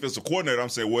as a defensive coordinator, I'm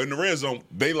saying, well, in the red zone,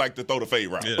 they like to throw the fade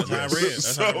route. Yeah, that's high red.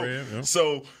 That's high red. Yeah.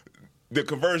 So the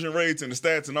conversion rates and the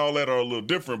stats and all that are a little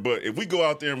different, but if we go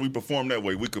out there and we perform that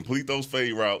way, we complete those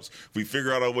fade routes, we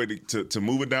figure out our way to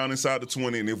move it down inside the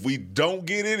 20, and if we don't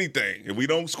get anything, if we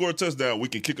don't score a touchdown, we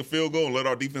can kick a field goal and let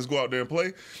our defense go out there and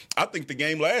play. I think the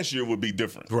game last year would be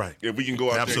different. Right. If we can go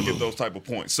out there and get those type of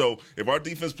points. So if our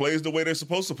defense plays the way they're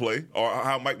supposed to play, or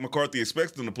how Mike McCarthy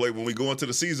expects them to play, when we go into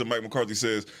the season, Mike McCarthy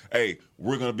says, hey,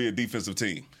 we're going to be a defensive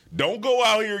team. Don't go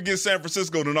out here against San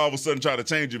Francisco and then all of a sudden try to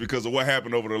change it because of what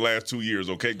happened over the last 2 years,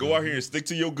 okay? Go out here and stick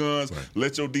to your guns,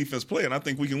 let your defense play, and I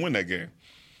think we can win that game.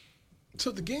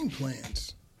 So the game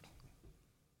plans,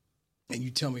 and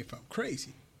you tell me if I'm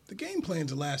crazy, the game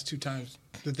plans the last 2 times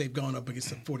that they've gone up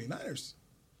against the 49ers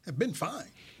have been fine.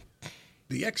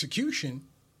 The execution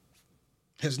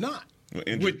has not.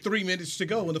 With 3 minutes to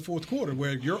go in the fourth quarter,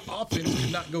 where your offense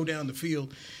did not go down the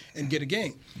field and get a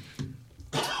game.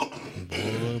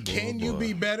 Can you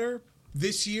be better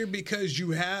this year because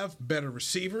you have better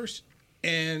receivers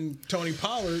and Tony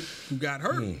Pollard, who got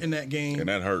hurt in that game? And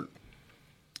that hurt.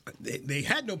 They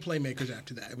had no playmakers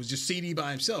after that. It was just CD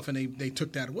by himself, and they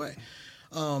took that away.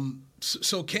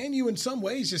 So can you in some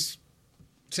ways just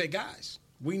say, guys,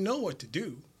 we know what to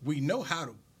do. We know how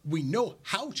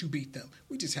to beat them.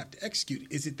 We just have to execute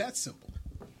it. Is it that simple?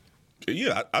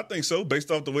 Yeah, I think so.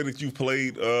 Based off the way that you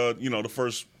played,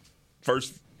 the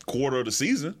first quarter of the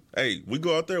season. Hey, we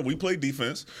go out there, we play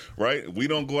defense, right? We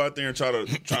don't go out there and try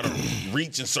to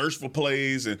reach and search for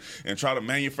plays and try to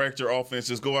manufacture offense.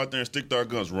 Just go out there and stick to our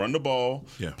guns, run the ball,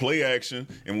 play action,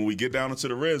 and when we get down into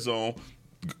the red zone,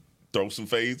 throw some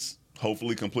fades.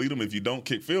 Hopefully complete them. If you don't,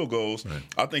 kick field goals. Right.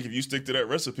 I think if you stick to that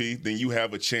recipe, then you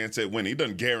have a chance at winning. It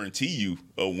doesn't guarantee you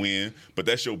a win, but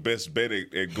that's your best bet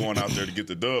at going out there to get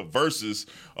the dub versus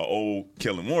an old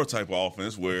Kellen Moore type of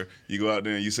offense where you go out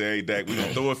there and you say, hey, Dak, we're going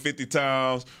to throw it 50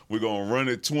 times, we're going to run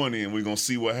it 20, and we're going to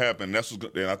see what happens.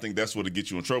 And I think that's what'll get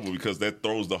you in trouble because that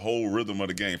throws the whole rhythm of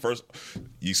the game. First,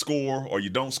 you score or you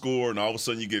don't score, and all of a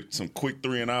sudden you get some quick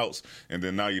 3 and outs, and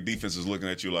then now your defense is looking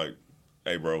at you like,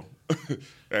 hey, bro,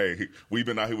 hey, we've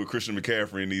been out here with Christian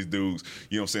McCaffrey and these dudes,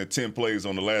 10 plays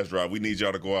on the last drive. We need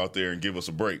y'all to go out there and give us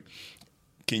a break.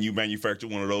 Can you manufacture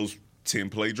one of those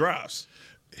 10-play drives?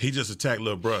 He just attacked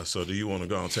Lil Bruh, so do you want to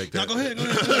go and take that? No, go ahead.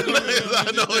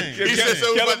 I know he said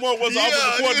something Kellen Moore was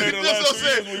offensive coordinator last 2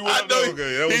 years. I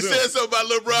know he said something about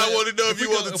Lil Bruh. I want to know if you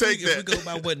want to take that. If we go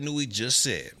by what Newey just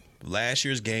said, last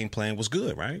year's game plan was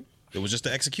good, right? It was just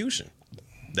the execution.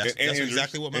 That's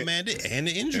exactly what my man did. And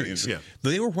the injuries. Yeah.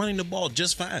 They were running the ball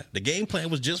just fine. The game plan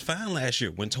was just fine last year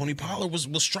when Tony Pollard was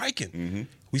striking. Mm-hmm.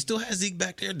 We still had Zeke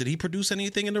back there. Did he produce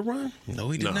anything in the run? No,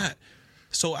 he did not.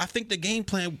 So I think the game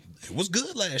plan was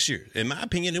good last year. In my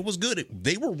opinion, it was good.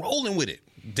 They were rolling with it.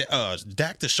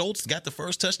 Dak to Schultz got the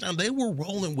first touchdown. They were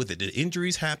rolling with it. The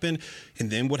injuries happened, and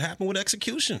then what happened with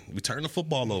execution? We turned the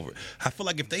football over. I feel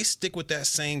like if they stick with that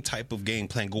same type of game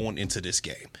plan going into this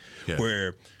game,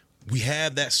 where – we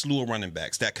have that slew of running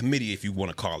backs, that committee, if you want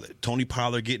to call it. Tony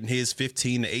Pollard getting his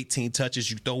 15 to 18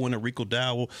 touches. You throw in a Rico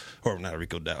Dowdle, or not a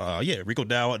Rico Dowdle, Rico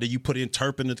Dowdle. Then you put in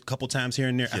Turpin a couple times here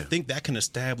and there. Yeah. I think that can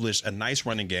establish a nice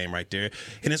running game right there.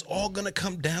 And it's all going to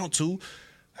come down to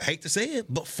I hate to say it,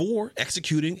 but for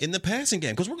executing in the passing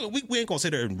game. Because we ain't going to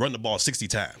sit there and run the ball 60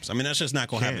 times. I mean, that's just not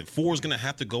going to happen. Ford's going to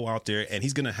have to go out there, and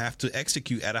he's going to have to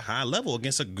execute at a high level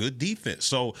against a good defense.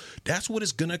 So that's what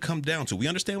it's going to come down to. We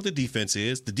understand what the defense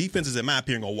is. The defense is, in my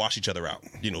opinion, going to wash each other out.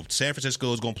 You know, San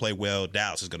Francisco is going to play well.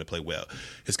 Dallas is going to play well.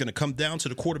 It's going to come down to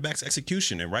the quarterback's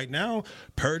execution. And right now,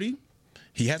 Purdy,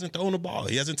 he hasn't thrown the ball.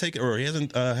 He hasn't taken, or he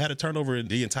hasn't had a turnover in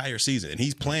the entire season. And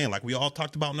he's playing like we all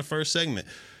talked about in the first segment.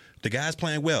 The guy's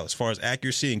playing well as far as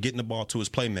accuracy and getting the ball to his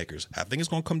playmakers. I think it's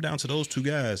going to come down to those two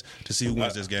guys to see who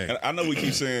wins this game. I know we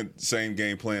keep saying same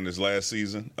game plan as last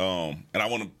season, and I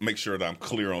want to make sure that I'm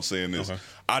clear on saying this. Okay.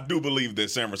 I do believe that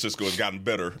San Francisco has gotten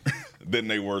better than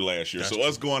they were last year. That's true.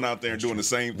 Us going out there and doing the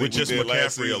same thing with just did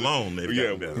last McCaffrey season alone, they've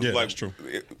gotten better. Yeah, that's true.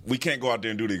 We can't go out there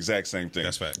and do the exact same thing.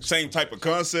 That's fact. Same type of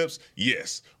concepts,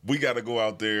 yes. We got to go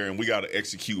out there and we got to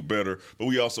execute better, but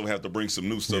we also have to bring some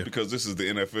new stuff because this is the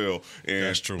NFL, and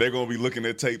that's true. They're going to be looking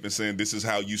at tape and saying, this is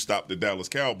how you stop the Dallas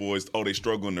Cowboys. Oh, they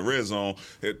struggle in the red zone.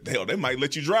 Hell, they might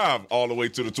let you drive all the way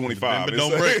to the 25. But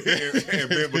don't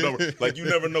break. Like, you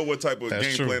never know what type of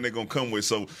game plan they're going to come with.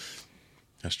 So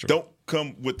that's true. Don't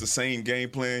come with the same game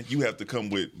plan. You have to come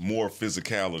with more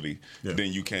physicality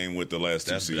than you came with the last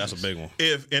two seasons. That's a big one.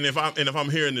 If I'm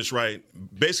hearing this right,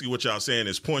 basically what y'all saying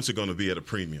is points are going to be at a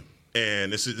premium.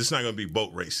 And it's not going to be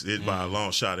boat race by a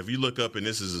long shot. If you look up and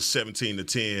this is a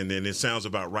 17-10, then it sounds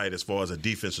about right as far as a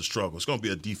defensive struggle. It's going to be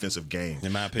a defensive game.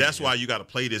 In my opinion, that's why you got to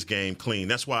play this game clean.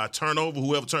 That's why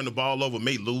whoever turned the ball over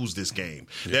may lose this game.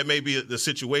 Yeah. That may be the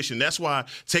situation. That's why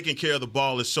taking care of the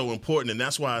ball is so important, and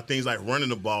that's why things like running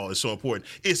the ball is so important.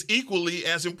 It's equally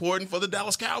as important for the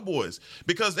Dallas Cowboys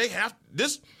because they have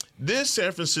this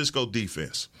San Francisco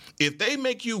defense. If they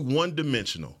make you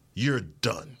one-dimensional, you're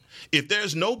done. If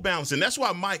there's no balance, and that's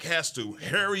why Mike has to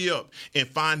hurry up and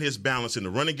find his balance in the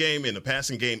running game and the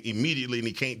passing game immediately, and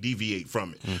he can't deviate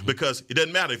from it. Because it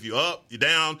doesn't matter if you're up, you're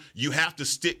down, you have to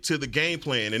stick to the game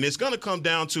plan. And it's going to come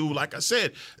down to, like I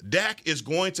said, Dak is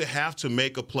going to have to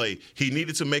make a play. He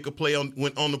needed to make a play on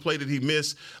the play that he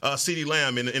missed CeeDee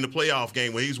Lamb in the playoff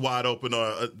game where he's wide open,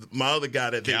 or my other guy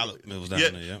that Gallup was down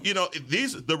there, yeah. You know,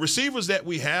 the receivers that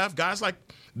we have, guys like,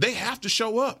 they have to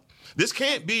show up. This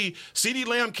can't be – CeeDee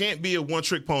Lamb can't be a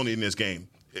one-trick pony in this game.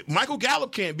 Michael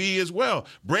Gallup can't be as well.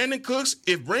 Brandon Cooks,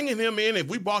 if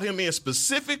we bought him in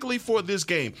specifically for this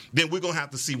game, then we're going to have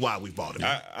to see why we bought him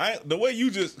in. The way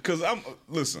you just – because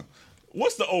listen,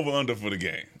 what's the over-under for the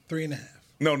game? 3.5.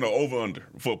 No, over-under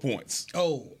for points.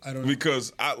 Oh, I don't know.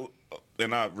 Because I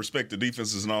respect the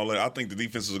defenses and all that. I think the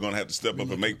defenses are going to have to step up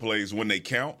and make plays when they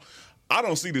count. I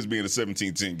don't see this being a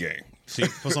 17-10 game. See,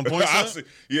 for some points?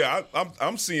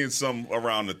 I'm seeing some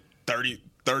around the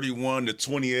 31 to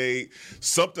 28,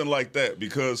 something like that,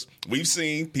 because we've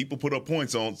seen people put up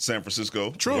points on San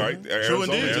Francisco. True. Right? True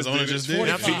indeed. Arizona just did.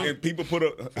 And people put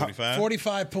up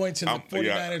 45 points, and the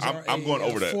 49ers are going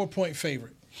over that. 4-point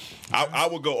favorite. I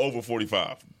would go over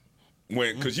 45.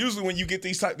 Because usually when you get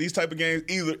these type of games,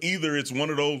 either it's one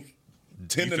of those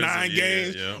 10-9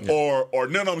 games, or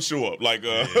none of them show up, like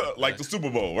the Super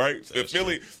Bowl, right?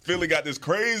 Philly got this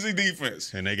crazy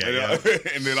defense, and they got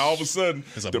and then all of a sudden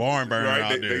it's a barn burner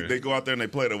out there. They go out there and they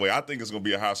play that way. I think it's going to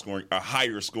be a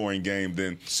higher scoring game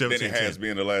than it has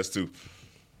been the last two.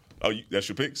 Oh, that's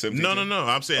your pick? 17? No.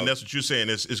 I'm saying that's what you're saying.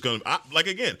 It's going to –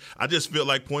 again, I just feel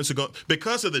like points are going –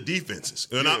 because of the defenses.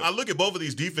 And I look at both of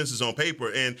these defenses on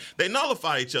paper, and they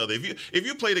nullify each other. If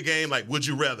you play the game like, would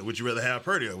you rather have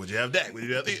Purdy or would you have Dak?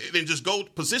 Then just go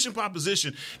position by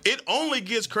position. It only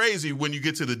gets crazy when you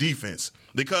get to the defense.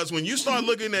 Because when you start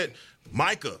looking at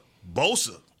Micah,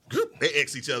 Bosa, they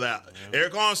X each other out.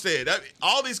 Eric Armstead,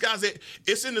 all these guys,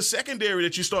 it's in the secondary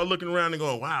that you start looking around and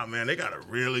going, wow, man, they got a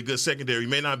really good secondary. You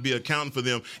may not be accounting for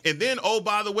them. And then,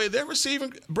 by the way, they're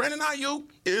receiving Brandon Ayuk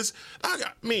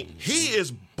he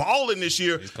is balling this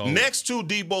year next to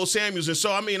Deebo Samuels. And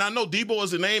so, I know Deebo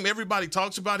is the name. Everybody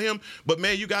talks about him. But,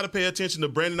 man, you got to pay attention to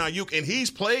Brandon Ayuk. And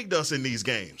he's plagued us in these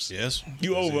games. Yes.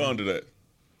 You over under that.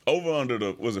 Over under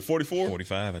the, was it 44?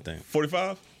 45, I think.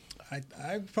 45?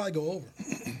 I'd probably go over.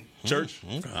 Church?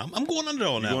 I'm going under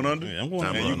on that. You going under? Yeah, I'm going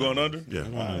under. You going under? Yeah.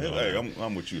 Hey,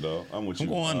 I'm with you, dog. I'm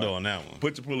going under on that one.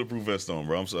 Put your bulletproof vest on,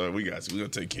 bro. I'm sorry. We got you. We're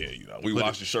going to take care of you, dog. We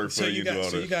wash your shirt for you.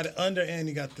 So you got it under, and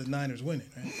you got the Niners winning,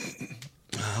 right?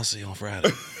 I'll see you on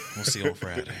Friday. We'll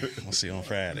see on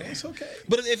Friday. It's okay.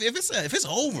 But if it's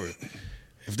over,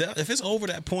 if it's over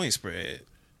that point spread,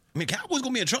 Cowboys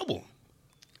going to be in trouble.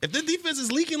 If the defense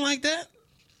is leaking like that,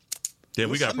 then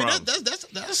we got problems.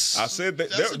 That's I said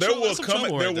that there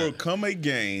will come a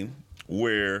game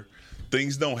where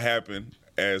things don't happen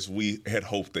as we had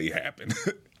hoped they happen.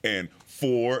 and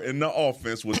 4 in the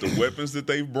offense with the weapons that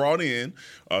they've brought in,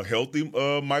 a healthy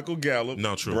Michael Gallup,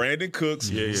 Brandon Cooks,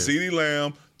 CeeDee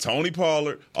Lamb, Tony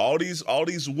Pollard, all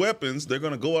these weapons. They're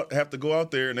going to have to go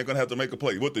out there and they're going to have to make a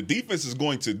play. What the defense is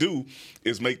going to do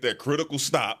is make that critical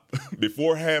stop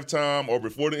before halftime or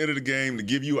before the end of the game to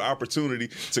give you an opportunity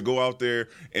to go out there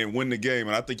and win the game.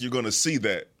 And I think you're going to see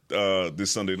that this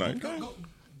Sunday night.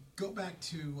 Go back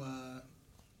to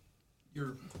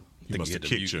your. You must have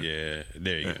kicked you. Yeah,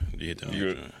 there you go. You hit the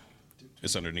mute.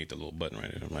 It's underneath the little button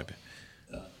right there. It might be.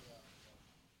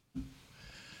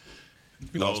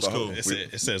 No, it's cool.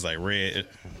 It says like red.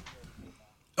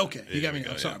 Okay, you got me.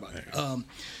 I'm sorry about that.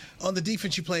 On the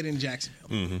defense you played in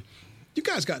Jacksonville, you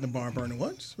guys got in the barn burner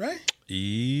once, right?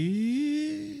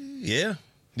 Yeah.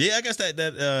 Yeah, I guess that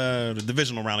the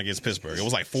divisional round against Pittsburgh, it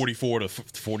was like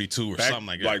 44-42 or something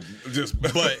like that.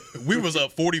 But we was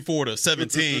up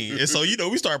 44-17, and so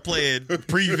we start playing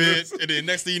prevent, and then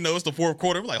next thing you know, it's the fourth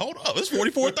quarter. We're like, hold up, it's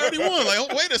 44-31. Like, oh,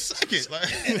 wait a second.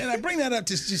 And I bring that up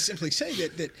to just simply say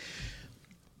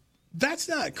that's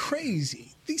not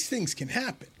crazy. These things can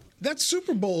happen. That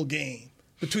Super Bowl game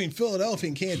between Philadelphia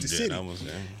and Kansas City. That was,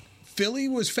 Philly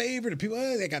was favored. People,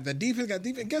 they got the defense,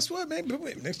 Guess what, man?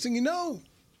 Next thing you know,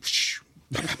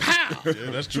 pow.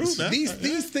 Yeah, that's true.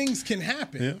 These things can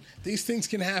happen. Yeah. These things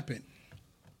can happen.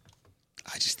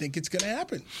 I just think it's going to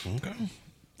happen. Okay.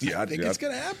 Yeah, I think it's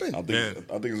going to happen. I think it's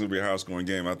going to be a high-scoring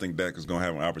game. I think Dak is going to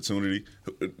have an opportunity.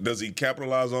 Does he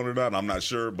capitalize on it or not? I'm not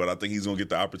sure, but I think he's going to get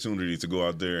the opportunity to go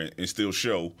out there and still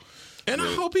show. And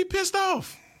I hope he pissed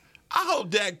off. I hope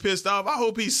Dak pissed off. I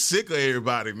hope he's sick of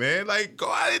everybody, man. Like, go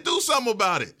out and do something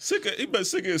about it. He better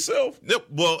sick of himself.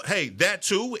 Well, hey, that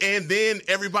too. And then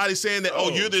everybody saying that,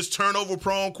 you're this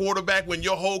turnover-prone quarterback when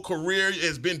your whole career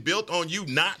has been built on you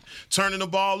not turning the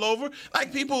ball over.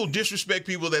 Like, people disrespect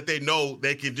people that they know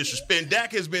they can disrespect. And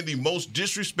Dak has been the most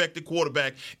disrespected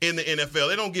quarterback in the NFL.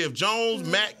 They don't give Jones,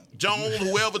 Mac Jones,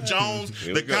 whoever Jones,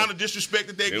 the kind of disrespect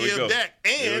that they give Dak.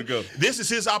 And this is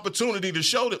his opportunity to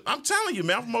show them. I'm telling you,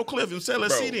 man, I'm from Oak Cliff and said,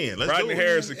 let's see then. Rodney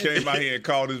Harrison came out here and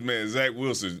called this man Zach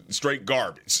Wilson straight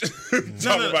garbage.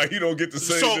 Talking about he don't get to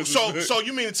say So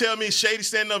you mean to tell me Shady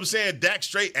standing up and saying Dak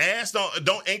straight ass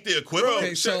ain't the equivalent?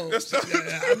 Okay, so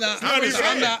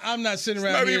I'm not sitting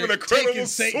around here even a credible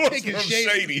taking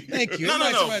Shady. Thank you. No.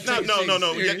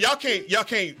 Y'all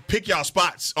can't pick y'all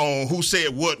spots on who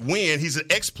said what when. He's an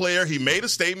ex-player. He made a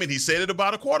statement. He said it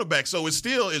about a quarterback. So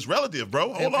it's relative,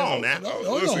 bro. Hold on now.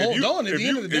 Hold on. At the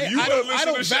end of the day, I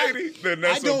don't Shady, then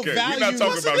that's okay. We're not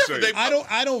talking about Shady.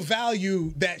 I don't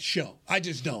value that show. I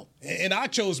just don't. And I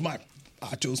chose my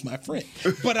friend,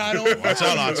 but I don't. That's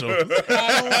all I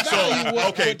value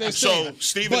what they're saying. So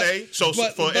Stephen A. So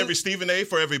for every Stephen A.,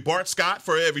 for every Bart Scott,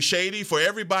 for every Shady, for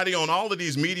everybody on all of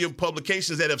these media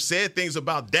publications that have said things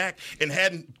about Dak and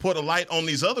hadn't put a light on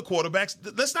these other quarterbacks,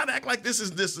 let's not act like this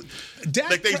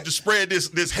like they spread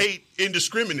this hate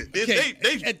indiscriminate. They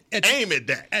aim at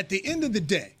Dak. At the end of the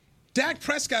day, Dak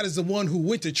Prescott is the one who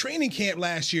went to training camp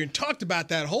last year and talked about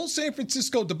that whole San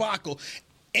Francisco debacle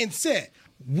and said,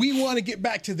 we want to get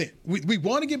back to that. We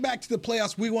want to get back to the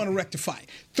playoffs. We want to rectify it.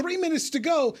 3 minutes to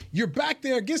go. You're back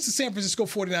there against the San Francisco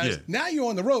 49ers. Yeah. Now you're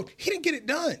on the road. He didn't get it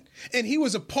done. And he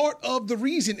was a part of the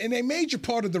reason and a major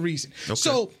part of the reason. Okay.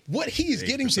 So what he is 8%.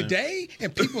 Getting today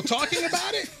and people talking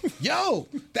about it,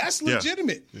 that's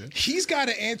legitimate. Yeah. He's got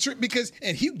to answer it because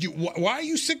why are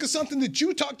you sick of something that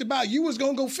you talked about you was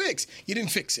going to go fix? You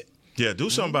didn't fix it. Yeah, do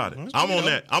something about it. I'm on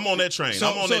that. I'm on that train.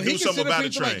 I'm on that. Do something about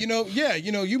it train. Like,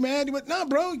 you mad? But no,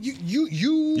 bro.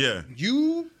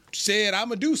 You said I'm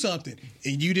gonna do something,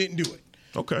 and you didn't do it.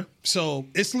 Okay. So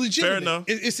it's legitimate. Fair enough.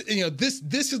 This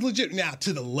is legit. Now,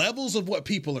 to the levels of what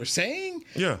people are saying,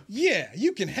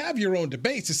 you can have your own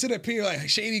debates and sit up here like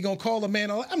Shady gonna call a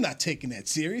man. I'm not taking that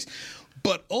serious.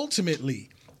 But ultimately,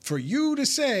 for you to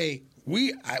say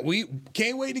we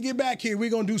can't wait to get back here, we're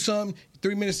gonna do something.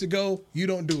 3 minutes to go, you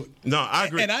don't do it. No, I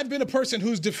agree. And I've been a person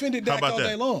who's defended Dak all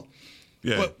day long.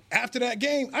 Yeah. But after that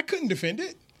game, I couldn't defend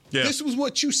it. Yeah. This was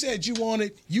what you said you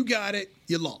wanted. You got it.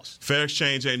 You lost. Fair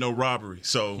exchange ain't no robbery.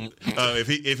 So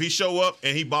if he show up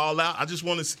and he ball out, I just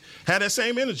want to have that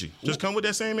same energy. Just come with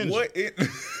that same energy.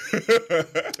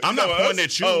 I'm not pointing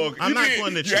at you. I'm not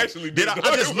pointing at you. I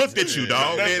just looked at you,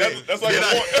 dog. That's like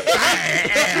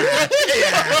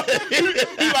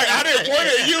He's like, I didn't point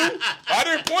at you. I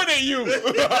didn't point point at you.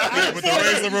 With the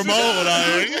Razor Ramon,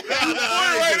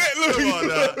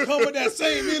 Come with that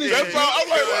same energy. That's all.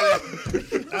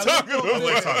 I'm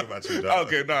like, talking about you, dog.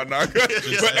 Okay, nah.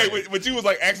 But you was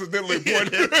like accidentally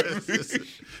pointing.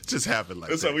 Just happened like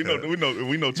That's that. how we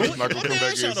know. Church not gonna come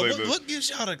back here and say this. What gives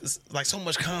y'all like so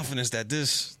much confidence that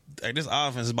this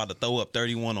offense is about to throw up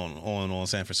 31 on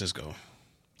San Francisco?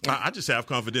 I just have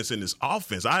confidence in this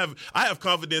offense. I have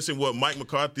confidence in what Mike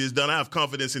McCarthy has done. I have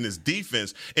confidence in his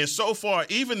defense. And so far,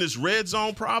 even this red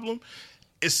zone problem,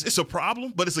 it's a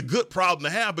problem, but it's a good problem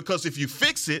to have because if you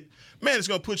fix it, man, it's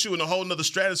going to put you in a whole nother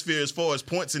stratosphere as far as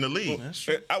points in the league. Well, that's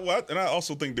true. And I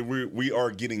also think that we are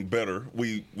getting better.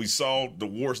 We saw the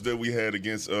warts that we had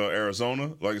against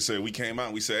Arizona. Like I said, we came out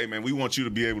and we said, hey, man, we want you to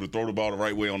be able to throw the ball the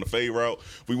right way on the fade route.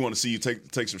 We want to see you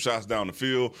take some shots down the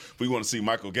field. We want to see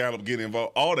Michael Gallup get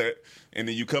involved, all that. And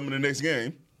then you come in the next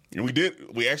game, and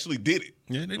we actually did it.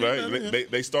 Yeah, they did right? that,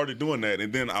 They started doing that.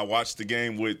 And then I watched the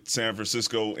game with San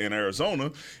Francisco and Arizona,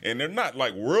 and they're not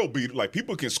like world beat. Like,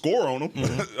 people can score on them.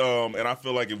 Mm-hmm. And I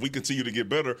feel like if we continue to get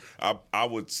better, I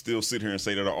would still sit here and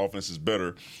say that our offense is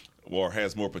better or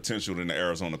has more potential than the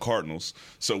Arizona Cardinals.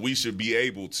 So we should be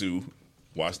able to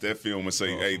watch that film and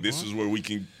say, hey, this is where we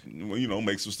can,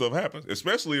 make some stuff happen.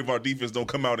 Especially if our defense don't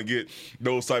come out and get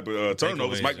those type of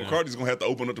turnovers. Mike McCarthy's going to have to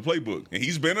open up the playbook. And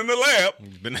he's been in the lab.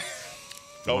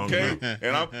 Okay,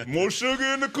 and I'm more sugar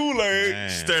in the Kool-Aid.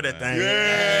 Stir that thing.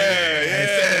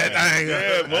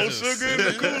 Yeah, more sugar in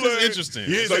the Kool-Aid. Interesting.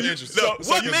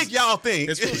 What make y'all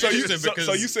think?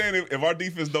 So you saying if our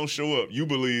defense don't show up, you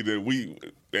believe that we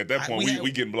at that point we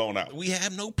getting blown out? We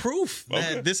have no proof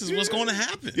that this is what's going to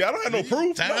happen. Yeah, I don't have no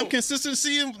proof. Time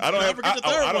consistency. I don't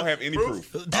have any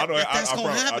proof. That's going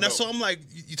to happen. That's why I'm like,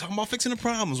 you talking about fixing the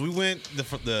problems. We went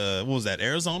what was that?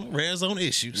 Arizona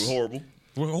issues. We're horrible.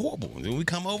 When we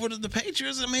come over to the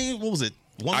Patriots, I mean, what was it?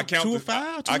 1, 2, or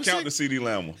 5? I count the CeeDee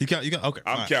Lamb one. You count? Okay.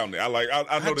 I'm counting it. I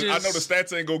know the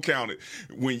stats ain't gonna count it.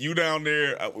 When you down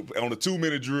there on a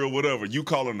 2-minute drill, whatever, you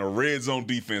calling a red zone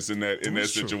defense in that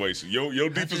situation. Your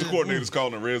defensive coordinator's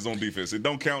calling a red zone defense. It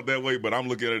don't count that way, but I'm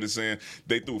looking at it as saying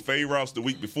they threw fade routes the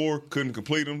week before, couldn't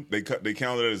complete them. They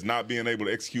counted it as not being able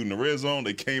to execute in the red zone.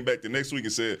 They came back the next week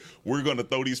and said, we're gonna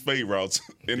throw these fade routes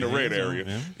in the red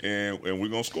area, and we're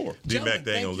gonna score. D-Mac,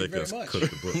 they ain't gonna let us cook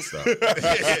the book stuff.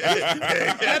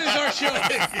 That is our show.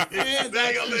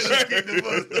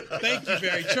 Thank you,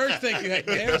 Barry Church. Thank you,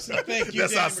 Hector Harrison. Thank you.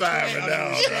 That's our Simon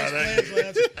now.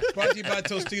 Brought to you by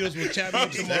Tostitos. We'll chat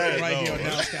with you tomorrow right here on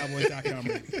DallasCowboys.com.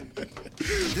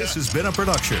 This has been a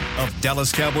production of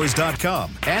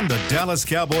DallasCowboys.com and the Dallas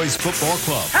Cowboys Football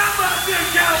Club. How about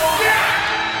this, Cowboys? Yeah!